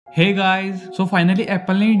Hey guys, so finally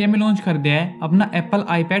Apple ने India में launch कर दिया है अपना एप्पल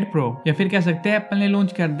आईपैड प्रो, या फिर कह सकते हैं एप्पल ने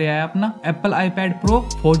लॉन्च कर दिया है अपना Apple iPad pro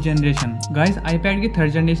 4th generation. Guys, iPad की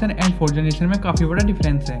 3rd generation and 4th generation में काफी बड़ा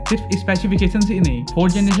डिफरेंस है, सिर्फ स्पेसिफिकेशन ही नहीं।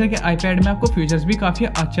 4th जनरेशन के आईपैड में आपको फीचर्स भी काफी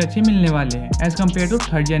अच्छे मिलने वाले हैं as compare to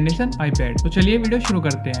 3rd generation iPad. तो चलिए वीडियो शुरू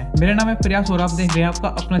करते हैं। मेरा नाम है प्रयास और आप देख रहे हैं आपका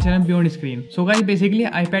अपना channel beyond screen. So guys, basically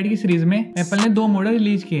iPad की सीरीज में एप्पल ने 2 मॉडल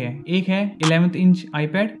रिलीज किए हैं, एक है 11th इंच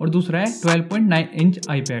आईपैड और दूसरा है 12.9 इंच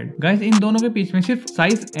आईपैड। गाइस, इन दोनों के बीच में सिर्फ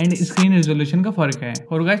साइज एंड स्क्रीन रेजोल्यूशन का फर्क है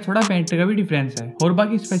और गाइस थोड़ा बैटरी का भी डिफरेंस है और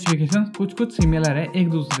बाकी स्पेसिफिकेशन कुछ सिमिलर है एक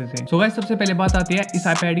दूसरे से। सो गाइस, सबसे पहले बात आती है इस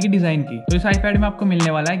आईपैड की डिजाइन की। तो इस आईपैड में आपको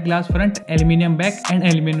मिलने वाला है glass front, aluminium back and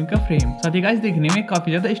aluminium का फ्रेम। साथ ही गाइस देखने में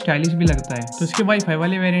काफी ज्यादा स्टाइलिश भी लगता है। तो इसके वाईफाई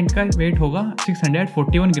वाले वेरिएंट का वेट होगा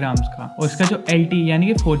 641 ग्राम्स का और इसका जो LTE यानी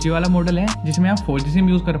कि 4G वाला मॉडल है जिसमें आप 4G सिम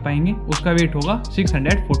यूज कर पाएंगे उसका वेट होगा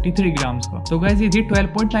 643 ग्राम्स का। तो गाइस, ये थी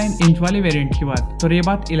 12.9 इंच वाले वेरिएंट की बात। तो ये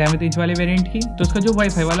बात 11th इंच वाले वेरिएंट की। तो इसका जो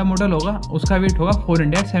वाईफाई वाला मॉडल होगा उसका वेट होगा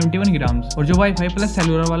 471 ग्राम्स और जो वाईफाई प्लस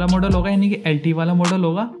सेलुलर वाला मॉडल होगा यानी कि LTE वाला मॉडल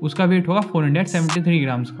होगा उसका वेट होगा 473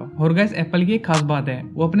 ग्राम्स का। और गाइस, एप्पल की एक खास बात है,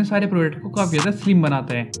 वो अपने सारे प्रोडक्ट को काफी ज्यादा स्लिम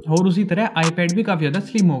बनाता है और उसी तरह आईपैड भी काफी ज्यादा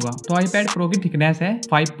स्लिम होगा। तो आईपैड प्रो की थिकनेस है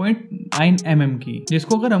 5.9 mm की,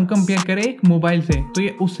 जिसको अगर हम कंपेयर करें एक मोबाइल से तो ये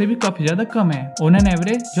उससे भी काफी ज्यादा कम है। ऑन एन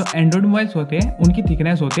एवरेज जो एंड्रॉइड मोबाइल्स होते हैं उनकी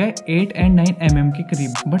थिकनेस होती है 8 and 9 mm के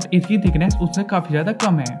करीब, बट इसकी थिकनेस उससे काफी ज्यादा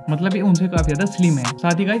कम है, मतलब ये उनसे काफी ज्यादा स्लिम है।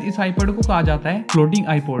 साथ ही गाइस, इस आईपैड को कहा जाता है फ्लोटिंग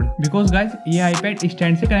आईपॉड, बिकॉज गाइस ये आईपैड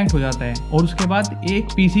स्टैंड से कनेक्ट हो जाता है और उसके बाद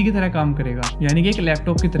एक पीसी की तरह काम करेगा, यानी कि एक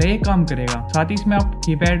लैपटॉप की तरह ये काम करेगा। साथ ही इसमें आप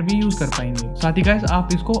कीपैड भी यूज कर पाएंगे। साथ ही गाइस, आप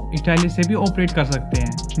इसको स्टाइलिश से भी ऑपरेट कर सकते हैं।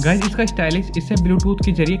 गाइस, इसका स्टाइलिश इससे ब्लूटूथ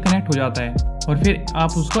के जरिए कनेक्ट हो जाता है और फिर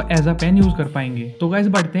आप उसको एज अ पेन यूज कर पाएंगे। तो गाइस,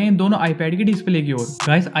 बढ़ते हैं इन दोनों आईपैड की डिस्प्ले की ओर।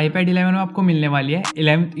 गाइस, आईपैड 11 में आपको मिलने वाली है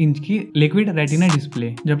 11th इंच की लिक्विड रेटिना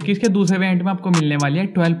डिस्प्ले, जबकि इसके दूसरे वेरिएंट में आपको मिलने वाली है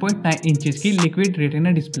 12.9 इंचेस की liquid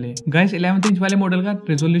retina display. Guys, 11th inch वाले मॉडल का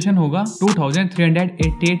रेजोल्यूशन होगा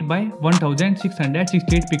 2388 बाय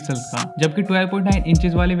 1668 पिक्सल्स का, जबकि 12.9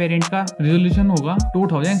 इंचेस वाले वेरिएंट का रेजोल्यूशन होगा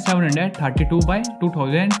 2732 बाय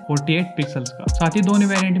 2048 पिक्सल्स का। साथ ही दोनों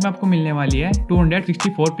वेरिएंट में आपको मिलने वाली है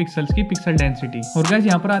 264 पिक्सल्स की पिक्सल डेंसिटी। और गाइस,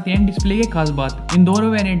 यहाँ पर आती है डिस्प्ले की खास बात। इन दोनों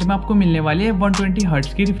वेरिएंट में आपको मिलने वाली है 120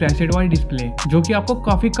 हर्ट्ज की रिफ्रेश रेट वाली डिस्प्ले, जो कि आपको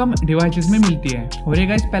काफी कम डिवाइसेस में मिलती है। और ये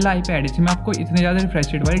गाइस पहला आईपैड इसमें आपको इतने ज्यादा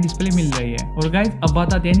रिफ्रेश रेट वाली डिस्प्ले मिल रही है। और गाइस, अब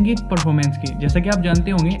बात आती है इनकी परफॉर्मेंस की। जैसा कि आप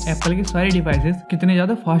जानते होंगे एप्पल के सारे डिवाइसेस कितने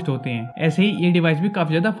ज्यादा फास्ट होते हैं, ऐसे ही ये डिवाइस भी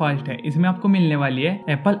काफी ज्यादा फास्ट है। इसमें आपको मिलने वाली है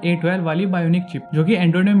एप्पल A12 वाली बायोनिक चिप, जो कि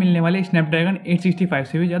एंड्रॉइड में मिलने वाले स्नैपड्रैगन 865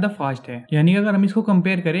 से भी ज्यादा फास्ट है। यानी कि अगर हम इसको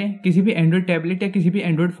कंपेयर करें किसी भी एंड्रॉइड टैबलेट या किसी भी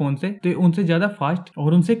एंड्रॉइड फोन से, तो उनसे ज्यादा फास्ट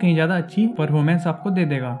और उनसे कहीं ज्यादा अच्छी परफॉर्मेंस आपको दे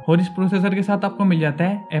देगा। और इस प्रोसेसर के साथ आपको मिल जाता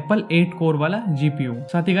है एप्पल 8 कोर वाला GPU।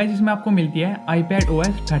 साथ ही गाइस, इसमें आपको मिलती है iPad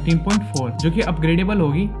OS 13.4, जो कि अपग्रेडेबल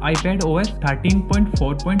होगी iPad OS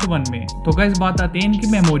 13.4.1 में। तो गाइस, बात आती है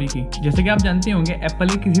इनकी मेमोरी की। जैसे कि आप जानते होंगे एप्पल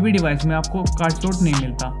के किसी भी डिवाइस में आपको कार्ड स्लॉट नहीं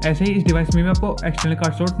मिलता, ऐसे ही इस डिवाइस में भी आपको एक्सटर्नल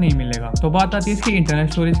कार्ड स्लॉट नहीं मिलेगा। तो बात आती है इसकी इंटरनल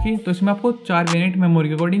स्टोरेज की। तो इसमें आपको 4 वेरिएंट मेमोरी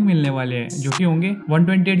के अकॉर्डिंग मिलने वाले हैं, जो कि होंगे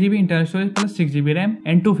 128GB internal storage plus 6GB RAM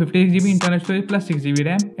and 256GB internal storage plus 6GB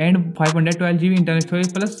RAM and 512GB internal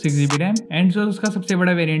storage plus 6GB RAM and जो उसका सबसे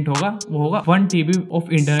बड़ा वेरिएंट होगा वो होगा 1TB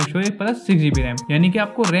of internal storage plus 6GB RAM, यानी कि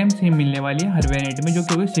आपको रैम सेम मिलने वाली है हर वेरिएंट में, जो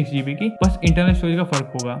कि होगी 6GB की, बस इंटरनल स्टोरेज का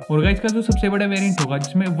फर्क होगा। और गाइस, इसका जो सबसे बड़ा वेरिएंट होगा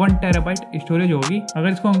जिसमें 1 TB स्टोरेज होगी, अगर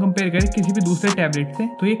इसको हम कंपेयर करें किसी भी दूसरे टैबलेट से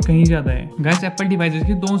तो ये कहीं ज्यादा है। गाइस, एप्पल डिवाइसेस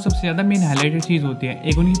की दो सबसे ज्यादा मेन हाईलाइटेड चीज होती है,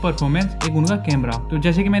 एक उनकी परफॉर्मेंस, एक उनका कैमरा। तो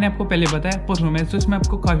जैसे कि मैंने आपको पहले बताया, परफॉर्मेंस तो इसमें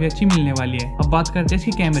आपको काफी अच्छी मिलने वाली है। अब बात करते हैं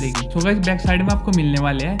इसकी कैमरे की। तो गाइस, बैक साइड में आपको मिलने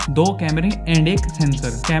वाले हैं 2 कैमरे एंड एक सेंसर।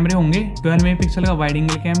 कैमरे होंगे 12 मेगापिक्सल का wide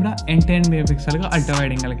angle camera and 10 megapixel का अल्ट्रा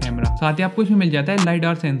वाइड एंगल कैमरा। साथ ही आपको इसमें मिल जाता है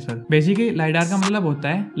LIDAR सेंसर। बेसिकली LIDAR का मतलब होता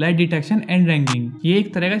है लाइट डिटेक्शन एंड रैंकिंग। ये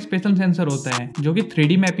एक तरह का स्पेशल सेंसर होता है जो कि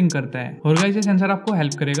 3D मैपिंग करता है और गाइस, ये सेंसर आपको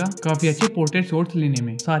हेल्प करेगा काफी अच्छे पोर्ट्रेट शॉट्स लेने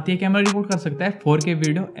में। साथ ही कैमरा रिकॉर्ड कर सकता है 4K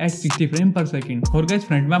वीडियो एट 60 फ्रेम पर सेकंड। और गाइस,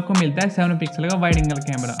 फ्रंट में आपको मिलता है 7 पिक्सल का वाइड एंगल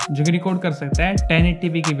कैमरा, जो कि रिकॉर्ड कर सकता है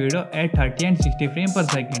 1080p की वीडियो एट 30 एंड 60 फ्रेम पर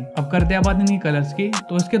सेकंड। अब करते हैं बात इनकी कलर्स की।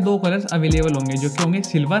 तो इसके 2 कलर्स अवेलेबल होंगे, जो कि होंगे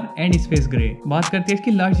सिल्वर एंड स्पेस ग्रे। बात करते हैं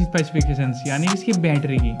इसकी लार्ज स्पेसिफिकेशंस यानी इसकी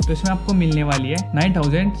बैटरी की। तो इसमें आपको मिलने वाली है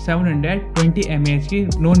 9720 mAh की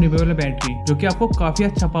नॉन रिमूवेबल बैटरी, जो कि आपको काफी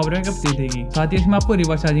अच्छा पावर बैकअप दे देगी। साथ ही इसमें आपको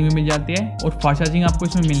रिवर्स चार्जिंग भी मिल जाती है और फास्ट चार्जिंग आपको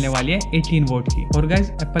इसमें मिलने वाली है 18 वोल्ट की। और गाइस,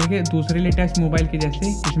 एप्पल के दूसरे लेटेस्ट मोबाइल के जैसे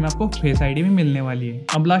इसमें आपको फेस आईडी भी मिलने वाली है।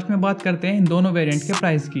 अब लास्ट में बात करते हैं इन दोनों वेरिएंट के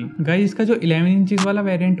प्राइस की। गाइस, इसका जो 11 इंचेस वाला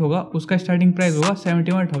वेरिएंट होगा उसका स्टार्टिंग प्राइस होगा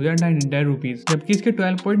 71,999 700 रुपीज, जबकि इसके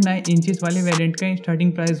 12.9 इंचेस वाले वेरिएंट का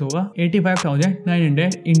स्टार्टिंग प्राइस होगा 85,900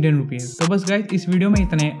 इंडियन रुपीज। तो बस गाइस इस वीडियो में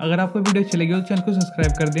इतना है। अगर आपको वीडियो अच्छी लगी तो चैनल को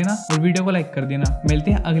सब्सक्राइब कर देना और वीडियो को लाइक कर देना।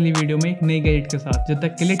 मिलते हैं अगली वीडियो में एक नई गैजेट के साथ। जब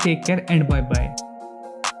तक के लिए take care and bye bye.